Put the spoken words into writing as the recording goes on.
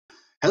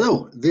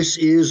Hello, this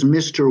is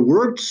Mr.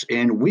 Wertz,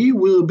 and we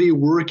will be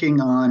working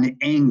on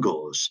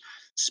angles,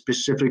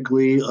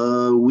 specifically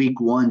week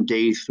one,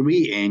 day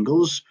three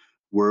angles,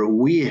 where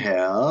we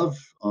have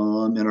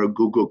in our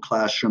Google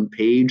Classroom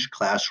page,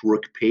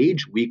 classwork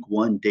page, week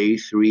one, day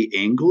three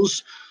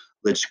angles.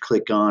 Let's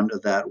click on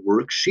that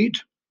worksheet.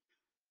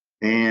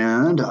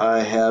 And I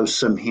have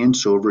some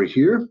hints over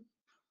here.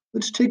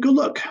 Let's take a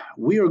look.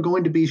 We are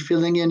going to be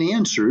filling in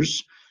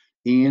answers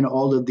in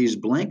all of these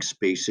blank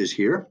spaces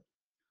here.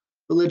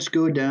 But let's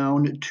go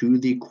down to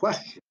the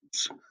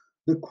questions.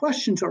 The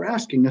questions are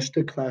asking us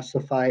to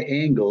classify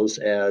angles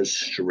as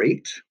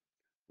straight,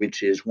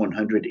 which is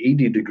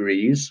 180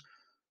 degrees,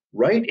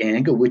 right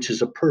angle, which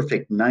is a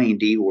perfect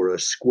 90 or a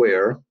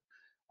square.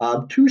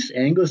 Obtuse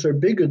angles are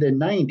bigger than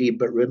 90,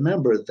 but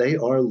remember, they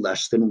are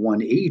less than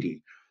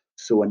 180.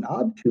 So an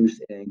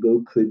obtuse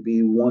angle could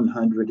be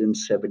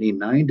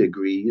 179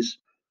 degrees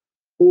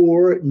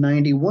or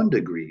 91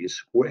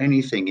 degrees or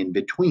anything in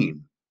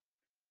between.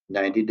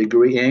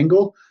 90-degree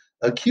angle.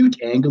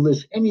 Acute angle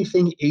is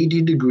anything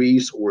 80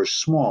 degrees or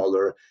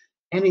smaller,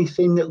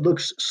 anything that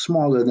looks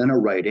smaller than a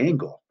right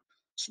angle.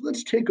 So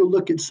let's take a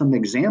look at some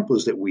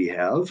examples that we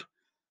have.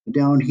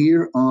 Down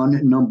here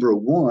on number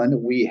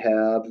one, we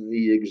have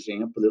the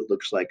example that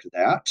looks like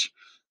that.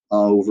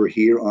 Over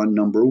here on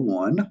number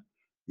one,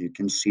 you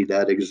can see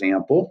that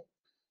example.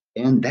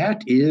 And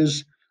that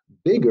is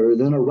bigger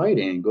than a right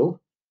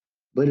angle,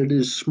 but it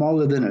is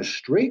smaller than a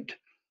straight.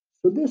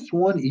 So this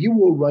one you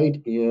will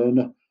write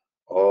in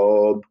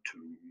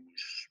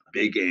obtuse,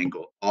 big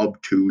angle,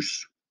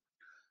 obtuse.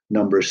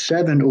 Number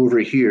seven over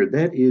here,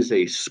 that is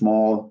a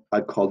small,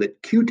 I call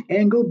it cute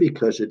angle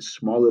because it's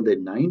smaller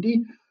than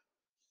 90.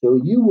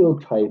 So you will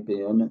type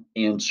in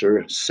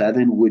answer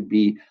seven would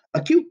be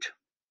acute.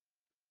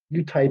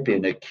 You type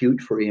in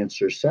acute for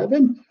answer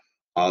seven,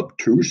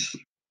 obtuse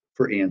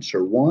for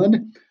answer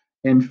one,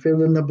 and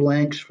fill in the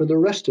blanks for the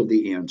rest of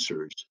the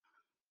answers.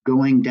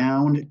 Going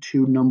down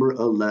to number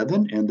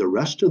 11 and the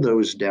rest of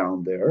those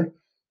down there,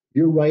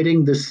 you're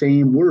writing the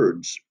same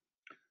words.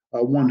 A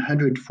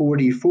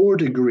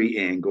 144-degree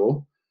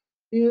angle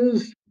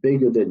is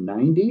bigger than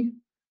 90,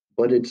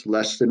 but it's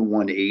less than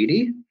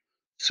 180.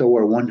 So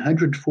our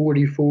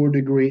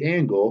 144-degree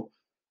angle,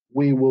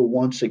 we will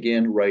once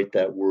again write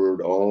that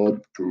word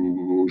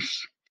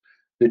obtuse.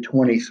 The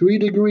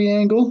 23-degree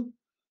angle,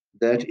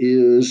 that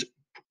is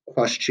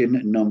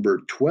question number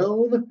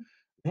 12.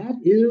 That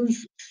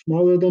is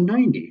smaller than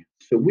 90.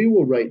 So we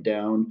will write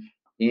down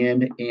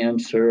in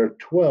answer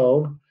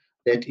 12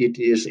 that it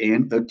is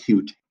an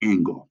acute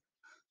angle.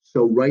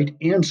 So write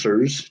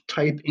answers,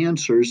 type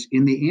answers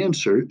in the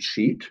answer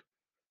sheet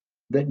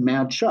that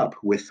match up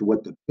with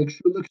what the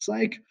picture looks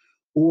like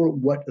or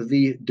what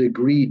the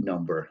degree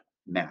number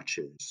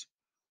matches.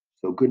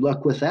 So good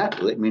luck with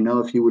that. Let me know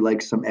if you would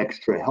like some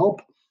extra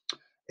help.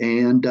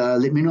 And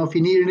let me know if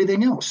you need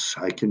anything else.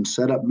 I can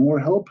set up more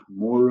help,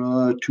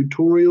 more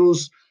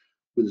tutorials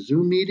with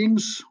Zoom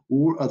meetings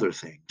or other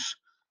things.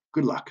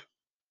 Good luck.